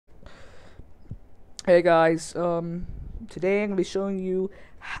Hey guys, today I'm gonna be showing you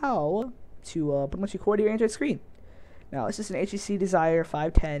how to pretty much record your Android screen. Now, this is an HTC Desire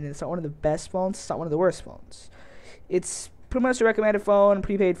 510, and it's not one of the best phones. It's not one of the worst phones. It's pretty much a recommended phone,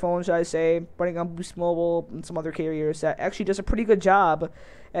 prepaid phone, should I say, running on Boost Mobile and some other carriers that actually does a pretty good job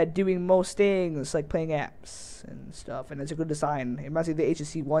at doing most things, like playing apps and stuff. And it's a good design. It reminds me of the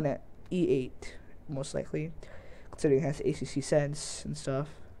HTC One at E8, most likely, considering it has HTC Sense and stuff.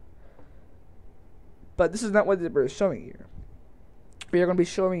 But this is not what we're showing you. We are going to be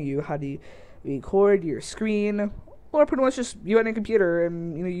showing you how to record your screen, or pretty much just view it on your computer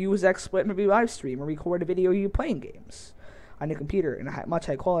and use XSplit and maybe live stream or record a video of you playing games on your computer in a much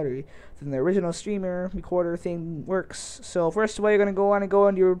high quality than the original streamer recorder thing works. So first of all, you're going to go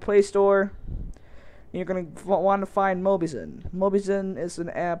into your Play Store. And you're going to want to find Mobizen. Mobizen is an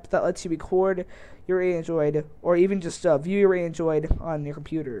app that lets you record your Android or even just view your Android on your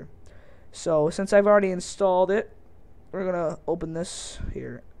computer. So since I've already installed it, we're gonna open this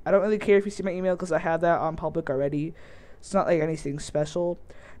here. I don't really care if you see my email because I have that on public already. It's not like anything special.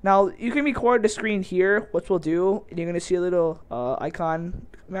 Now you can record the screen here, which we'll do, and you're gonna see a little icon.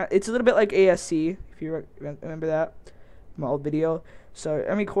 It's a little bit like ASC, if you remember that from my old video. So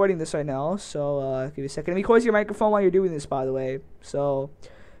I'm recording this right now. So give me a second. Record your microphone while you're doing this, by the way. So,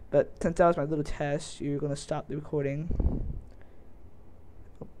 but since that was my little test, you're gonna stop the recording.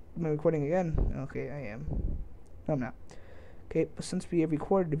 Am I recording again? Okay, I am. No, I'm not. Okay, but since we have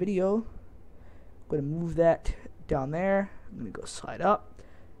recorded the video, I'm going to move that down there. I'm going to go slide up.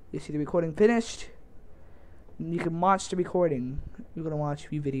 You see the recording finished. And you can watch the recording. You're going to watch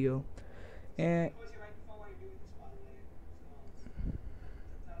the video. And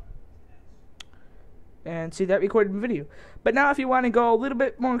see that recorded video. But now if you want to go a little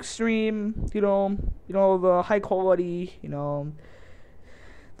bit more extreme, the high quality,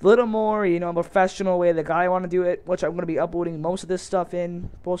 a little more, professional way the guy want to do it, which I'm going to be uploading most of this stuff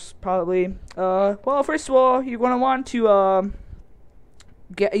in, most probably. Well, first of all, you're going to want to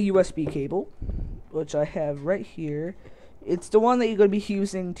get a USB cable, which I have right here. It's the one that you're going to be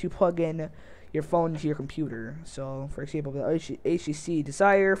using to plug in your phone to your computer. So, for example, the HTC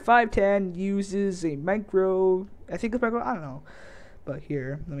Desire 510 uses a micro, I think it's micro, I don't know. But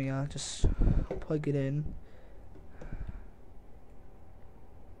here, let me just plug it in.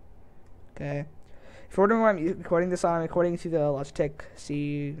 Okay. If you're wondering why I'm recording this on, I'm recording to the Logitech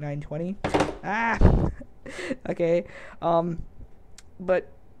C920. Okay. But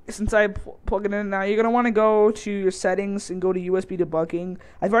since I plug it in now, you're gonna want to go to your settings and go to USB debugging.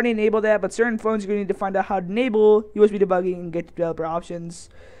 I've already enabled that, but certain phones you're gonna need to find out how to enable USB debugging and get developer options.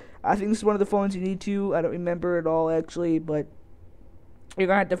 I think this is one of the phones you need to. I don't remember it all actually, but you're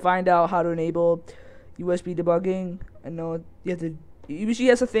gonna have to find out how to enable USB debugging. I know you have to. It usually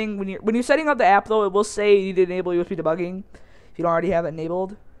has a thing when you're setting up the app, though. It will say you need to enable USB debugging if you don't already have it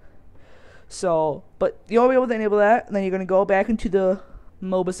enabled. So, but you'll be able to enable that, and then you're gonna go back into the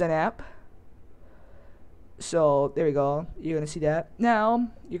Mobizen app. So there we go. You're gonna see that. Now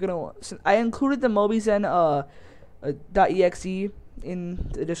you're gonna. I included the Mobizen .exe in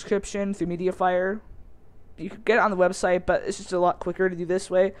the description through MediaFire. You can get it on the website, but it's just a lot quicker to do this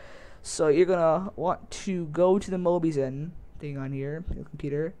way. So you're gonna want to go to the Mobizen thing on here, your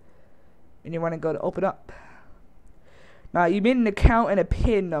computer, and you want to go to open up. Now you made an account and a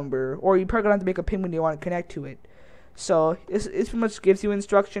PIN number, or you probably gonna have to make a PIN when you want to connect to it. So it pretty much gives you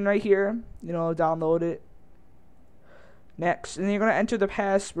instruction right here. Download it. Next, and then you're gonna enter the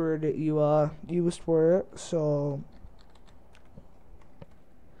password that you used for it. So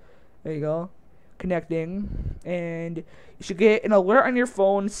there you go. Connecting, and you should get an alert on your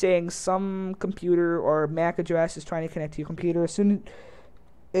phone saying some computer or MAC address is trying to connect to your computer as soon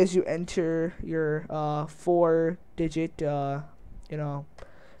as you enter your 4-digit code.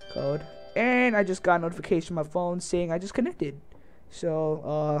 And I just got a notification on my phone saying I just connected.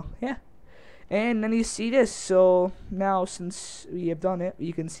 So yeah, and then you see this. So now since we have done it,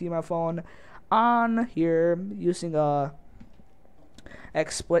 you can see my phone on here using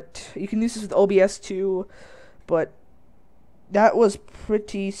XSplit. You can use this with OBS too, but that was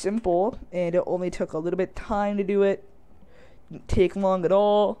pretty simple, and it only took a little bit of time to do it. Didn't take long at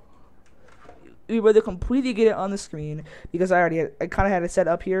all. We were able to completely get it on the screen because I kind of had it set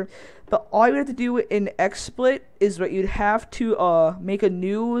up here. But all you have to do in XSplit is what you'd have to make a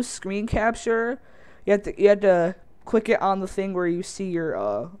new screen capture. You had to click it on the thing where you see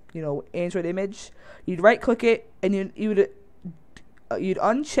your Android image. You'd right click it, and you'd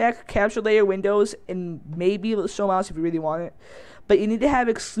uncheck capture layer windows and maybe show mouse if you really want it. But you need to have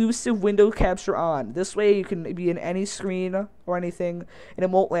exclusive window capture on. This way you can be in any screen or anything, and it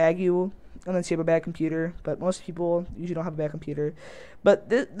won't lag you. unless you have a bad computer. But most people usually don't have a bad computer. But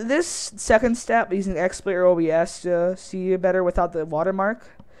this second step, using XSplit or OBS to see better without the watermark,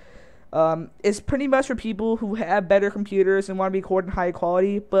 is pretty much for people who have better computers and want to record in high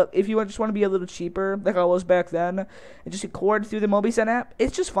quality. But if you just want to be a little cheaper, like I was back then, and just record through the MobiZen app,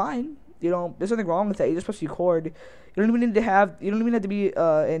 it's just fine. There's nothing wrong with that. You just press record. You don't even need to have. You don't even have to be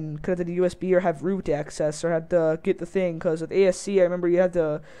connected to USB or have root access or have to get the thing. Because with ASC, I remember you had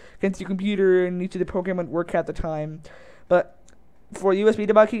to get into your computer and usually the program wouldn't work at the time. But for USB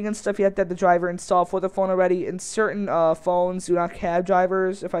debugging and stuff, you have to have the driver installed for the phone already. And certain phones do not have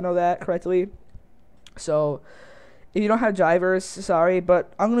drivers, if I know that correctly. So if you don't have drivers, sorry,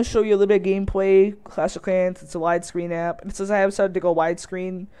 but I'm going to show you a little bit of gameplay. Clash of Clans, it's a widescreen app. And since I have decided to go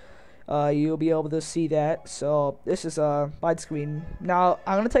widescreen, you'll be able to see that. So this is widescreen. Now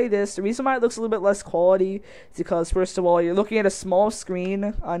I'm gonna tell you this: the reason why it looks a little bit less quality is because, first of all, you're looking at a small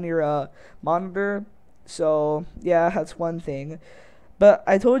screen on your monitor. So yeah, that's one thing. But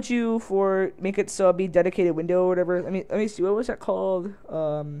I told you make it so it'd be dedicated window or whatever. Let me see, what was that called?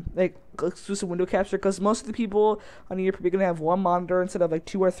 Like exclusive window capture, because most of the people on here are probably gonna have one monitor instead of like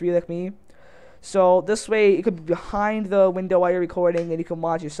 2 or 3 like me. So this way, you could be behind the window while you're recording, and you can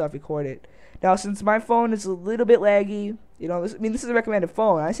watch yourself record it. Now, since my phone is a little bit laggy, this is a recommended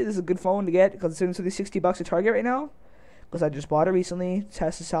phone. I say this is a good phone to get because it's only $60 at Target right now. Because I just bought it recently,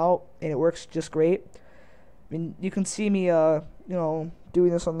 test this out, and it works just great. I mean, you can see me, doing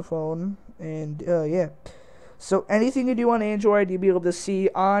this on the phone, and yeah. So anything you do on Android, you'll be able to see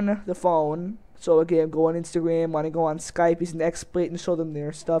on the phone. So again, go on Instagram, want to go on Skype using XSplit and show them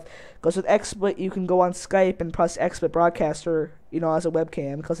their stuff. Because with XSplit, you can go on Skype and press XSplit Broadcaster, as a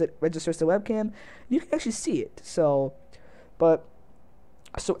webcam, because it registers the webcam. You can actually see it. So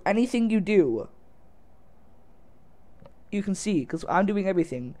anything you do, you can see, because I'm doing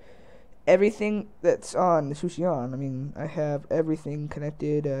everything. Everything that's on the Sushi on. I mean, I have everything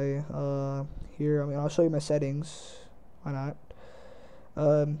connected. Here, I'll show you my settings. Why not?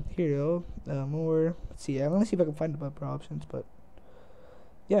 Here you go. More. Let's see. I'm gonna see if I can find the bumper options, but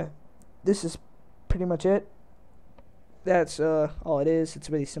yeah, this is pretty much it. That's all it is. It's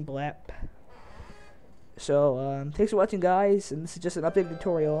a really simple app. So thanks for watching, guys, and this is just an updated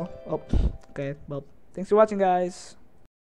tutorial. Oh, okay. Well, thanks for watching, guys.